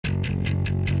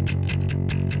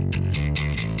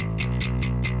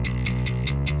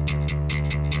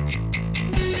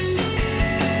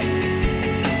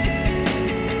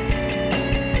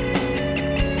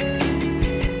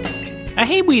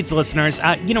Hey, Weeds listeners,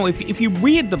 if you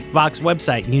read the Vox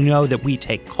website, you know that we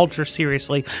take culture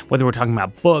seriously, whether we're talking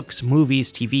about books,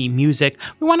 movies, TV, music.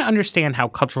 We want to understand how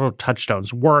cultural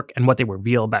touchstones work and what they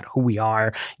reveal about who we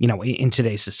are, in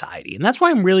today's society. And that's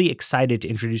why I'm really excited to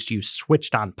introduce to you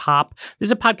Switched on Pop. This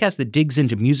is a podcast that digs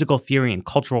into musical theory and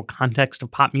cultural context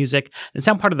of pop music, and it's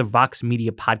now part of the Vox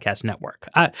Media Podcast Network.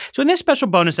 So in this special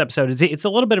bonus episode, it's a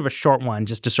little bit of a short one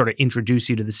just to sort of introduce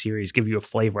you to the series, give you a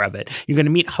flavor of it. You're going to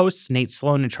meet hosts Nate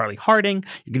Sloan and Charlie Harding.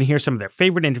 You're going to hear some of their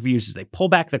favorite interviews as they pull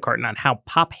back the curtain on how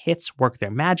pop hits work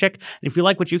their magic. And if you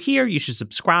like what you hear, you should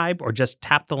subscribe or just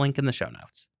tap the link in the show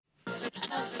notes.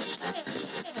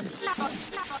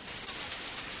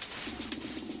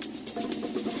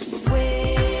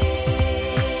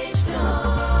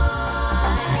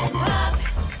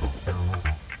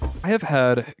 I have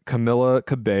had Camila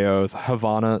Cabello's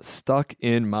Havana stuck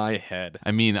in my head.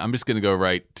 I mean, I'm just going to go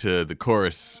right to the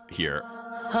chorus here.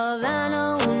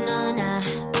 Havana, ooh, nah.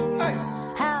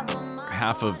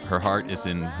 Half of her heart is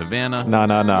in Havana.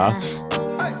 Nah.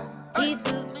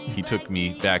 He took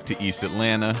me back to East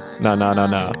Atlanta.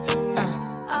 Nah.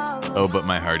 Oh, but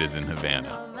my heart is in Havana.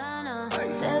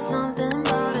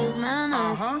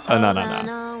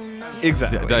 Nah.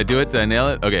 Exactly. Did I do it? Did I nail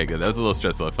it? Okay, good. That was a little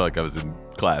stressful. I felt like I was in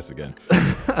class again.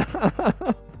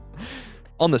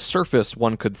 On the surface,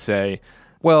 one could say,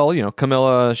 well,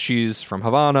 Camila, she's from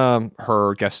Havana.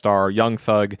 Her guest star, Young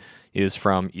Thug, is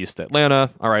from East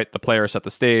Atlanta. All right, the player set the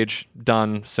stage.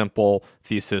 Done. Simple.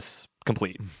 Thesis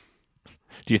complete.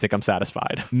 Do you think I'm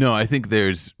satisfied? No, I think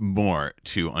there's more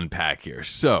to unpack here.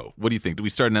 So, what do you think? Do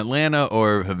we start in Atlanta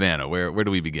or Havana? Where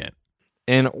do we begin?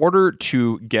 In order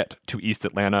to get to East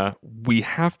Atlanta, we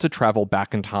have to travel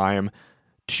back in time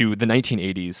to the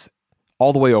 1980s,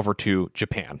 all the way over to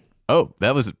Japan. Oh,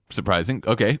 that was surprising.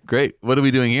 Okay, great. What are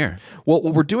we doing here? Well,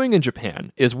 what we're doing in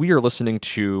Japan is we are listening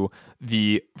to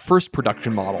the first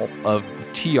production model of the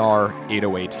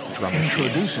TR-808 drum machine.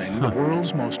 Introducing the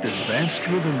world's most advanced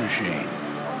rhythm machine,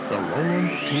 the Roland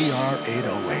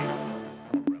TR-808.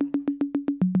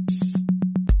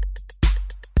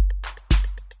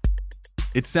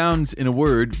 It sounds, in a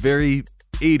word, very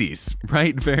 80s,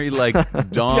 right? Very like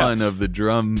dawn of the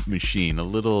drum machine. A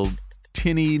little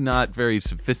tinny, not very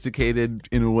sophisticated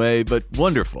in a way, but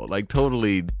wonderful. Like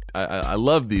totally, I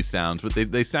love these sounds, but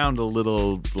they sound a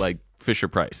little like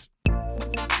Fisher-Price.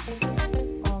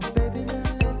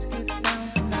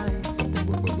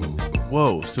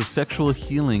 Whoa, so Sexual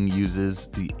Healing uses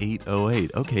the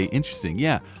 808. Okay, interesting.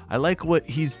 Yeah, I like what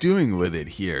he's doing with it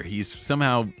here. He's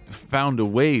somehow found a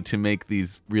way to make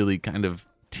these really kind of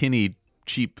tinny,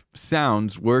 cheap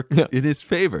sounds work in his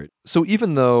favor. So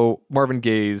even though Marvin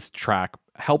Gaye's track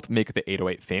helped make the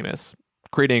 808 famous,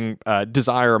 creating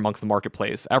desire amongst the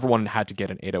marketplace, everyone had to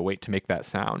get an 808 to make that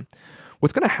sound.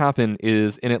 What's going to happen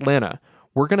is in Atlanta,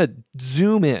 we're going to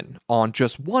zoom in on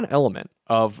just one element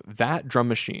of that drum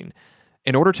machine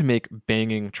in order to make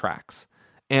banging tracks.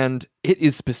 And it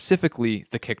is specifically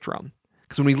the kick drum.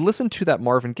 Because when we listen to that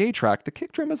Marvin Gaye track, the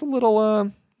kick drum is a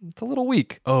little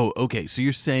weak. Oh, okay. So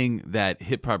you're saying that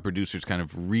hip-hop producers kind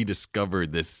of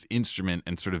rediscovered this instrument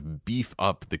and sort of beef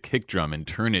up the kick drum and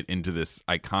turn it into this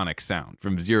iconic sound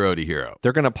from zero to hero.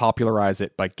 They're going to popularize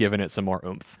it by giving it some more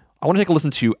oomph. I want to take a listen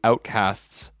to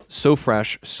Outkast's So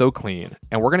Fresh, So Clean,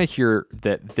 and we're going to hear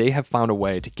that they have found a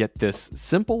way to get this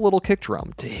simple little kick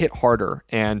drum to hit harder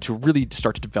and to really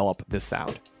start to develop this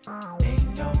sound.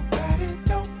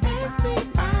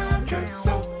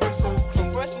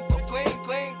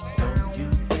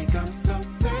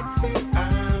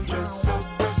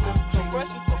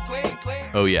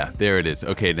 Oh yeah, there it is.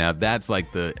 Okay, now that's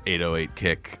like the 808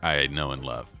 kick I know and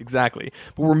love. Exactly.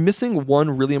 But we're missing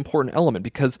one really important element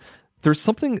because there's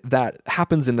something that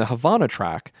happens in the Havana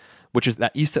track, which is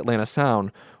that East Atlanta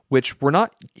sound, which we're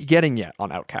not getting yet on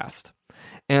Outkast.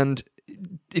 And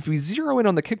if we zero in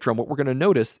on the kick drum, what we're going to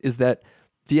notice is that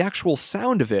the actual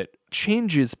sound of it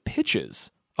changes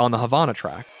pitches on the Havana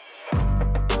track.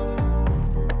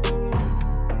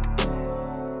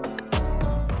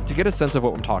 To get a sense of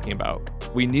what I'm talking about,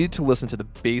 we need to listen to the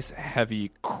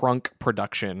bass-heavy crunk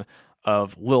production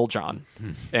of Lil Jon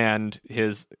and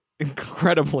his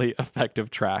incredibly effective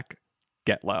track,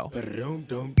 Get Low.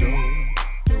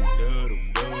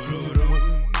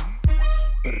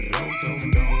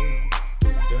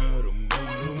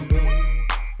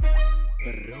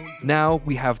 Now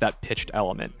we have that pitched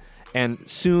element. And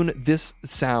soon this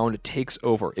sound takes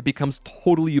over. It becomes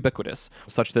totally ubiquitous,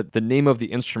 such that the name of the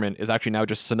instrument is actually now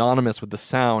just synonymous with the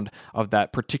sound of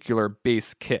that particular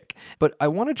bass kick. But I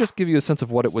want to just give you a sense of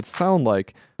what it would sound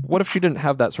like. What if she didn't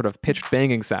have that sort of pitched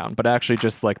banging sound, but actually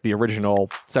just like the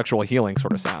original Sexual Healing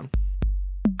sort of sound?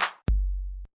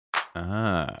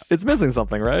 It's missing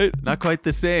something, right? Not quite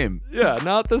the same. Yeah,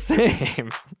 not the same.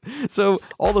 So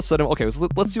all of a sudden, okay, so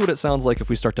let's see what it sounds like if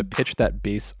we start to pitch that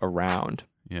bass around.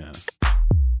 Yeah.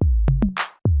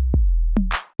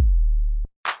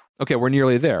 Okay, we're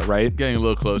nearly there, right? Getting a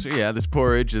little closer. Yeah, this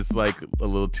porridge is like a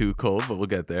little too cold, but we'll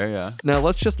get there. Yeah. Now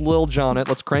let's just Lil Jon it.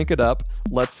 Let's crank it up.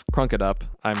 Let's crunk it up.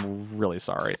 I'm really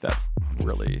sorry. That's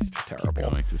really terrible.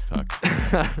 Keep going. Just talk.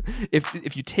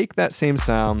 If you take that same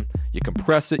sound, you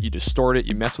compress it, you distort it,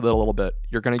 you mess with it a little bit,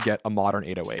 you're gonna get a modern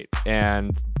 808.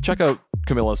 And check out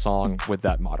Camilla's song with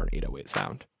that modern 808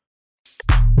 sound.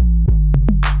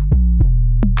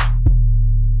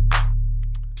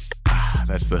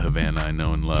 That's the Havana I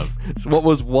know and love. So what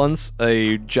was once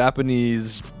a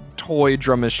Japanese toy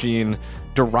drum machine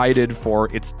derided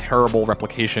for its terrible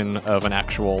replication of an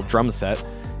actual drum set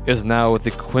is now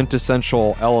the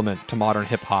quintessential element to modern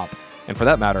hip-hop, and for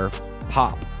that matter,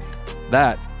 pop.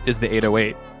 That is the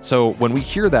 808. So when we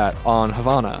hear that on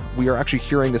Havana, we are actually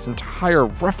hearing this entire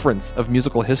reference of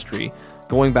musical history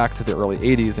going back to the early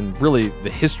 80s and really the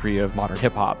history of modern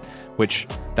hip-hop, which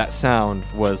that sound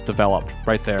was developed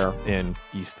right there in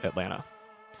East Atlanta.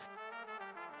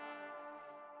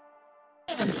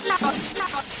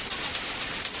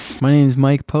 My name is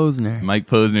Mike Posner. Mike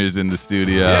Posner is in the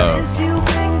studio. You've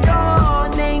been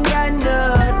gone, ain't got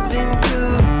nothing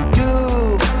to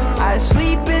do. I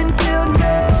sleep until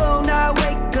noon, I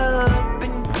wake up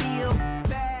and feel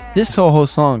bad. This whole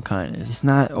song kind of, it's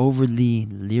not overly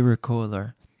lyrical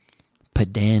or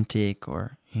pedantic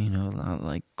or, you know, not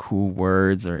like cool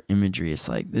words or imagery. It's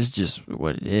like, this is just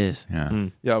what it is. Yeah.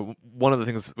 Yeah, one of the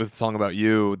things with the song about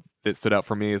you that stood out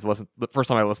for me is the first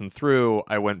time I listened through,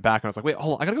 I went back and I was like, wait,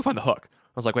 hold on, I gotta go find the hook. I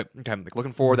was like, wait, okay, I'm like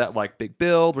looking for that like big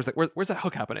build. Where's that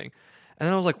hook happening? And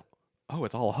then I was like, oh,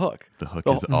 it's all a hook. The hook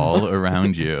is all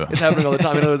around you. It's happening all the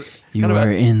time. And it was You kind of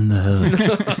are in the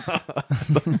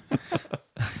hook.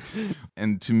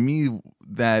 And to me,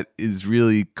 that is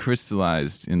really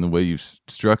crystallized in the way you've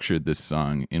structured this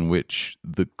song, in which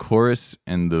the chorus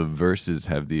and the verses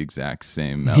have the exact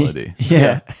same melody.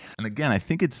 Yeah. And again, I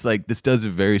think it's like this does a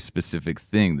very specific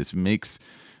thing. This makes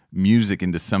music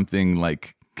into something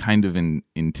like kind of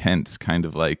intense, kind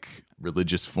of like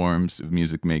religious forms of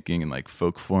music making and like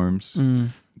folk forms.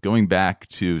 Going back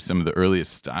to some of the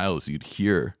earliest styles you'd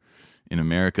hear in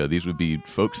America, these would be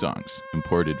folk songs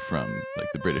imported from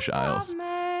like the British Isles.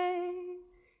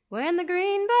 When the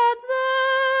green buds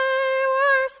they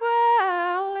were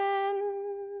swelling.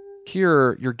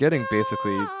 here you're getting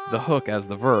basically the hook as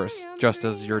the verse, just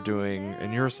as you're doing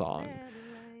in your song.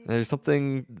 And there's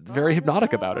something very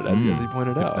hypnotic about it, as you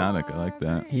pointed out. Hypnotic, I like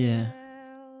that. Yeah.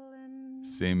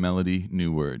 Same melody,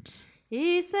 new words.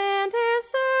 He sent his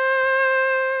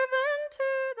servant to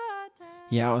the town.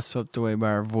 Yeah, I was swept away by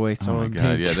her voice. Oh I my wasn't god,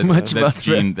 paying yeah, too much about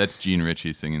that's Gene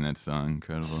Ritchie singing that song.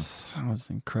 Incredible. Sounds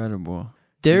incredible.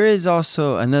 There is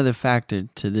also another factor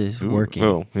to this working.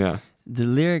 Oh, yeah. The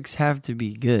lyrics have to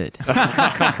be good.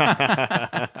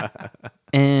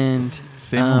 And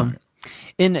Say more.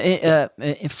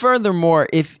 Furthermore,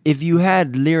 if you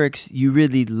had lyrics you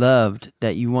really loved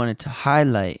that you wanted to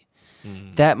highlight,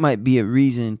 that might be a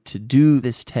reason to do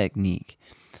this technique.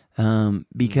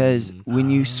 Because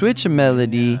when you switch a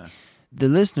melody, the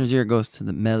listener's ear goes to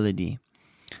the melody.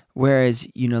 Whereas,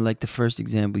 like the first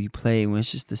example you play, when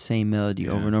it's just the same melody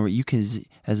over and over, you can,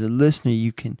 as a listener,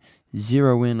 you can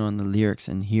zero in on the lyrics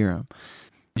and hear them.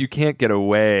 You can't get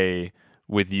away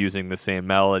with using the same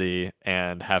melody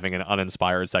and having an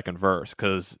uninspired second verse,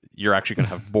 because you're actually going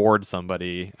to have bored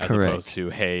somebody as Correct. opposed to,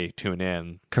 hey, tune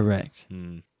in. Correct.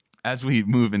 As we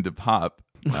move into pop,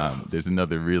 there's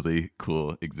another really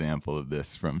cool example of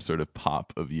this from sort of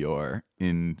pop of yore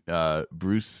in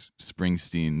Bruce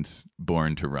Springsteen's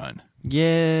Born to Run.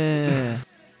 Yeah.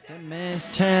 That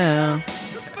man's town.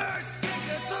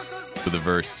 With a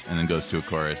verse, and then goes to a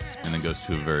chorus, and then goes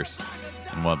to a verse.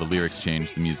 And while the lyrics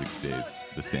change, the music stays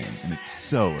the same. And it's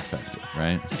so effective,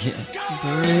 right? Yeah.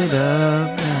 Burn it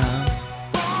up now.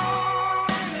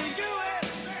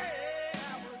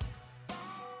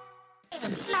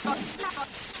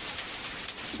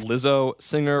 Lizzo,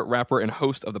 singer, rapper, and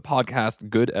host of the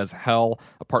podcast Good as Hell,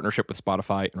 a partnership with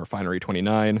Spotify and Refinery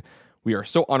 29. We are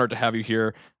so honored to have you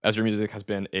here, as your music has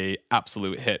been an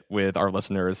absolute hit with our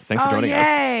listeners. Thanks for joining us.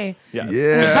 Yay.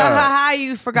 Yeah. Haha,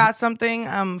 you forgot something.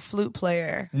 I'm a flute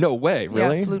player. No way,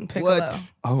 really? Yeah, flute and piccolo.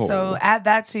 What? Oh. So add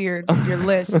that to your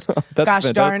list. That's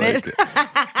Gosh darn it.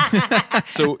 fantastic.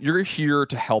 So you're here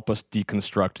to help us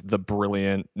deconstruct the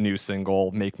brilliant new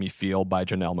single "Make Me Feel" by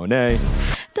Janelle Monáe.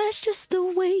 That's just the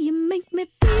way you make me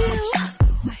feel. That's just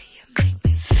the way you make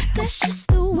me feel. That's just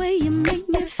the way you make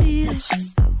me feel. That's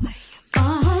just the way you make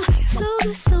me feel.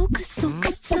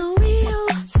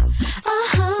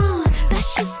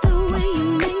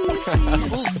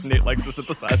 likes the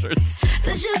synthesizers.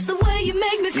 That's just the way you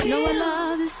make me feel. You know I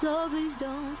love you, so please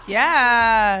don't.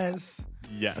 Yes.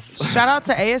 Yes. Shout out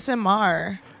to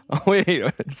ASMR. Oh, wait,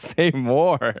 say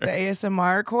more. The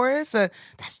ASMR chorus.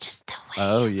 That's just the way.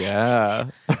 Oh, yeah.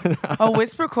 A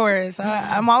whisper chorus.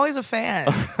 I'm always a fan.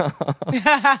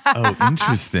 Oh,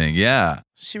 interesting. Yeah.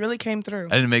 She really came through.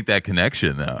 I didn't make that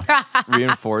connection, though.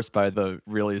 Reinforced by the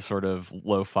really sort of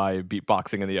lo-fi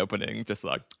beatboxing in the opening. Just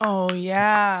like, Oh,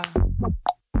 yeah.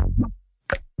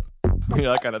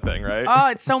 that kind of thing, right? Oh,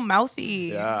 it's so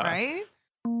mouthy. Yeah. Right?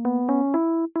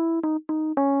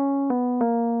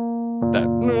 That.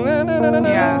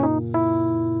 Yeah.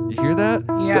 You hear that?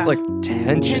 Yeah. That, like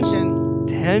Tension.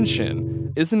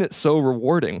 Tension. Isn't it so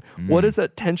rewarding? What is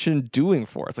that tension doing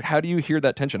for us? Like, how do you hear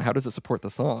that tension? How does it support the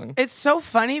song? It's so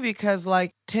funny because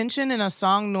like tension in a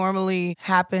song normally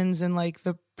happens in like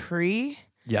the pre,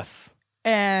 Yes.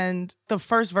 and the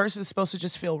first verse is supposed to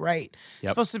just feel right.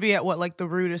 It's supposed to be at what, like the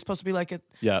root is supposed to be like at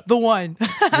the one.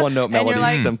 One note And melody, you're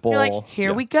like, simple. You're like, here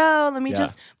Yeah. we go. Let me Yeah.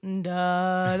 just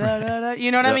da da da da.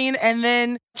 You know what I mean? And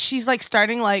then she's like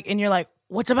starting like, and you're like,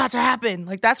 what's about to happen?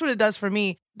 Like that's what it does for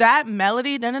me. That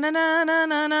melody, na na na na na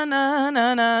na na na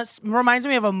na na, reminds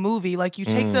me of a movie. Like you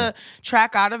take the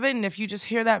track out of it, and if you just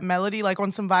hear that melody, like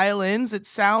on some violins, it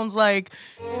sounds like,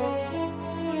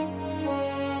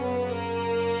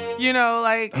 you know,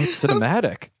 like Oh, it's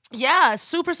cinematic. yeah,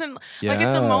 super like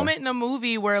it's a Yeah. moment in a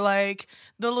movie where like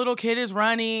the little kid is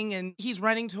running and he's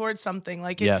running towards something.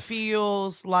 Like it Yes.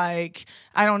 feels like,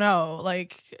 I don't know,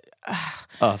 like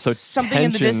So something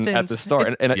in the tension at distance. the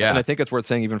start, and Yeah. I think it's worth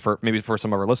saying, even for maybe for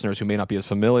some of our listeners who may not be as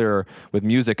familiar with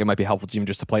music, it might be helpful to even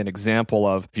just to play an example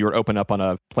of if you were open up on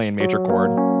a playing major chord,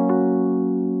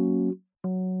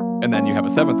 and then you have a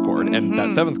seventh chord, and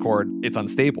that seventh chord, it's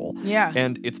unstable, Yeah.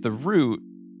 and it's the root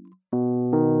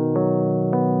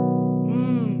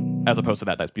as opposed to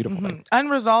that nice beautiful thing.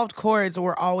 Unresolved chords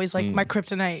were always like my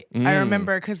kryptonite. I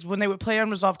remember because when they would play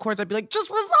unresolved chords, I'd be like, just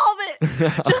resolve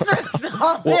it. Just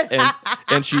resolve Well, it.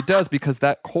 and she does, because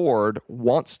that chord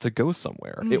wants to go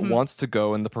somewhere. It wants to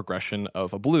go in the progression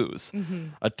of a blues.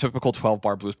 A typical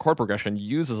 12-bar blues chord progression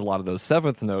uses a lot of those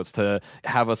seventh notes to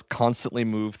have us constantly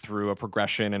move through a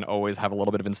progression and always have a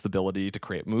little bit of instability to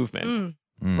create movement.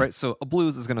 Right, so a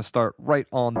blues is going to start right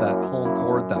on that home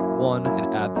chord, that 1,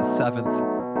 and add the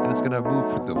 7th, and it's going to move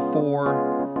through the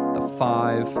 4, the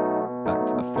 5, back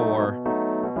to the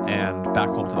 4, and back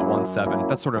home to the 1, 7.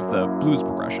 That's sort of the blues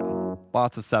progression.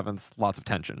 Lots of 7ths, lots of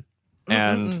tension.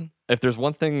 And if there's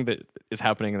one thing that is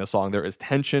happening in the song, there is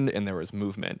tension and there is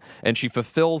movement. And she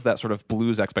fulfills that sort of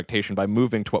blues expectation by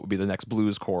moving to what would be the next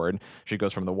blues chord. She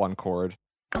goes from the 1 chord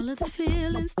All of the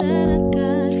feelings that I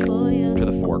got for you. to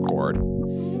the 4 chord.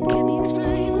 Can you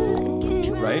explain what I can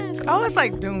try? Right? Oh, it's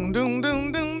like doom, doom,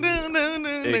 doom, doom, doom, doom,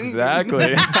 doom.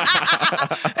 Exactly.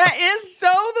 That is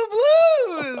so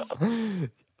the blues.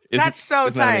 That's so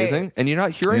isn't that tight. amazing? And you're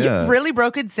not hearing Yeah. it. Really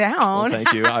broke it down. Well,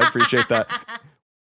 thank you. I appreciate that.